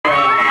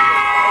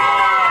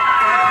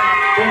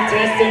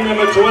Contestant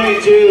number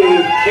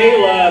 22,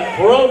 Kayla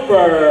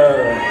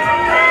Proper.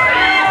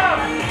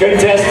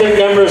 Contestant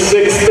number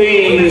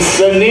 16,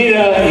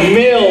 Sanita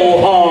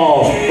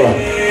Milhoff.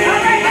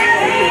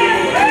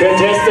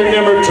 Contestant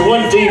number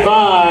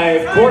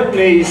 25,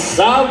 Courtney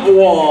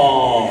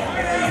Sagwal.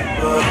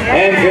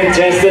 And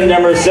contestant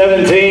number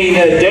 17,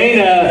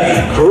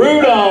 Dana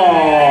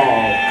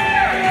Crudall.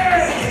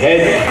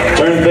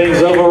 Turn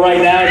things over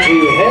right now to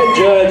head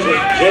judge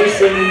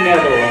Jason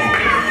Netherland.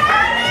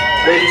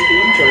 Ladies, can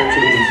you turn so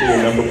we can see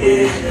your number,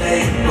 please?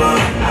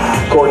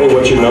 Courtney,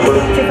 what's your number?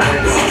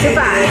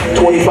 25.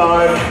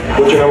 25.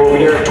 What's your number over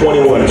here?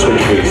 21.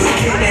 Switch, please.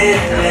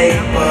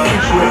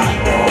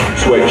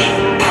 Switch.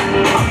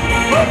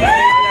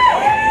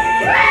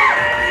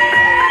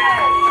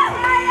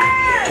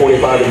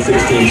 25 and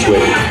 16,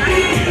 switch.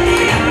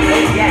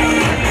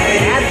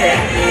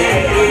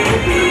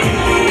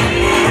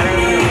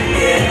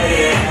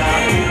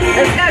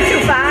 Let's go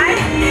 25.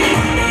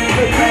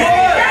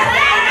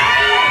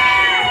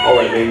 All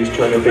right, ladies,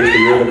 turn and face the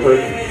rear of the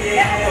curtain.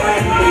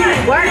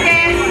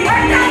 Working.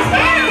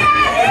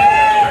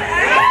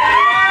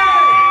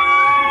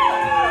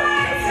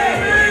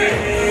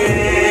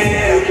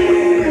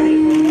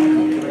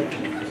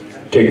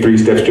 Take 3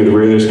 steps to the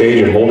rear of the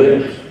stage and hold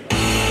it.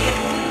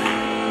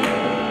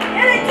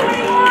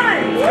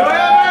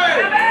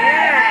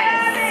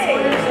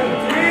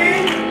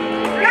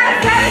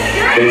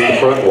 Face the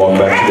front, walk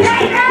back to the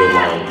line.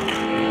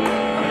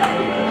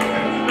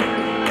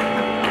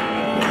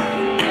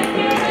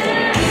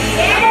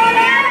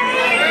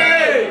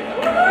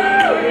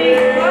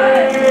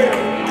 Hey!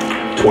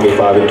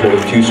 25 and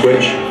 22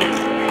 switch.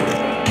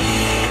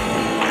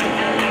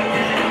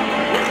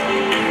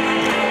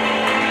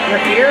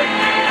 You're here?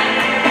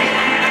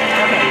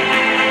 Okay.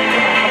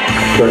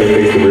 Turn and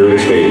face the rear of the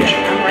stage.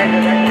 I'm right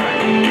there.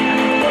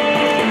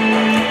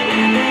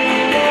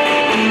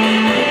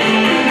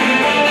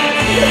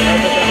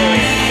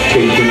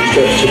 Take 3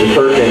 steps to the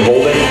curtain and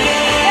hold it.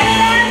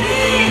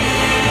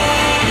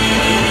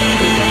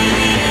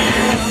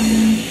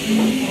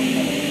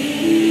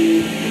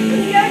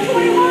 Let's go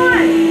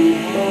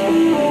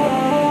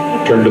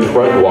 21. Turn to the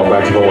front and walk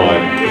back to the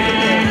line.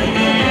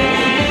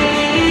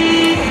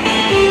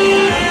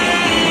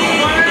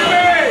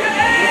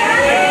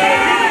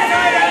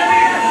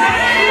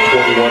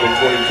 And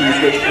 22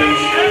 switch,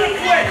 please.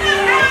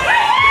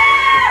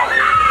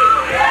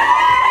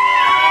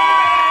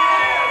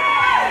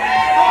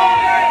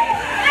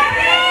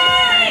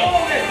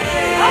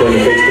 Turn to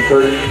face the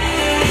curtain.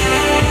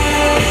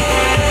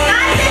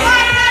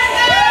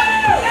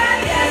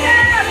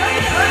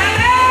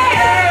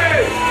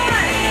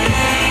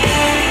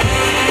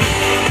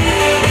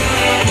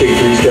 Take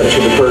 3 steps to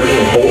the curtain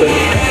and hold it.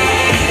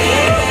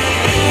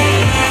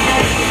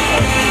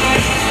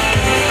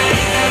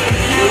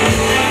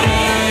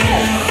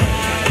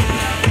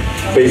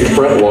 Face the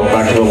front and walk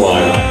back to the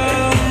line.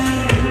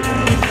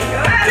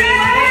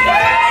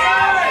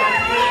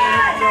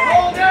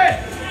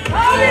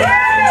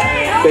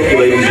 Thank you,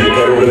 ladies. You can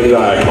head over to the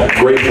diagonal.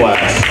 Great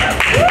class.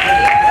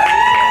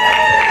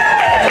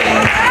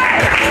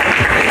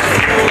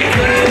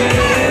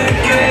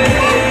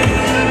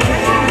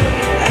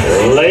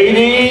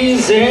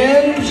 Ladies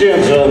and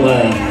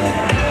gentlemen,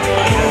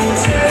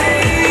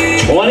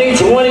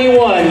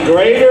 2021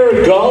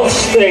 Greater Gulf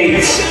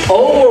States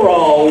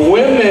overall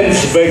women's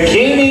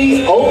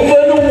bikini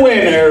open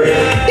winner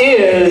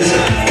is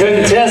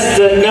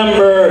contestant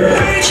number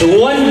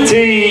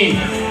 22,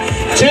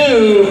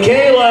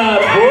 Kayla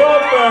Proper.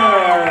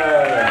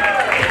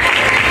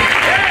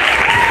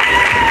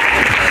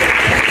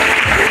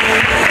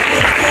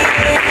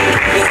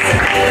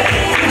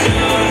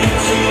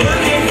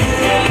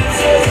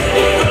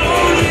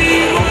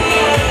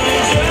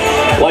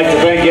 I'd like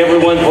to thank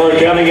everyone for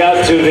coming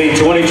out to the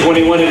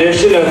 2021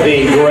 edition of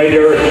the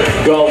Greater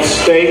Gulf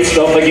States.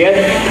 Don't forget,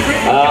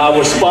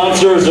 our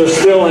sponsors are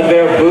still in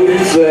their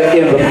booths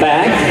in the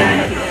back.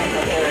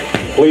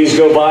 Please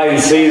go by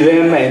and see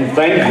them and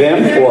thank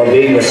them for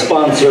being a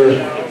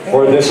sponsor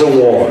for this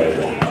award.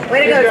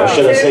 Way to go, Or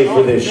should I say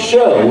for this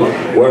show,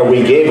 where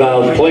we gave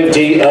out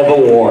plenty of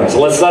awards.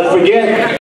 Let's not forget,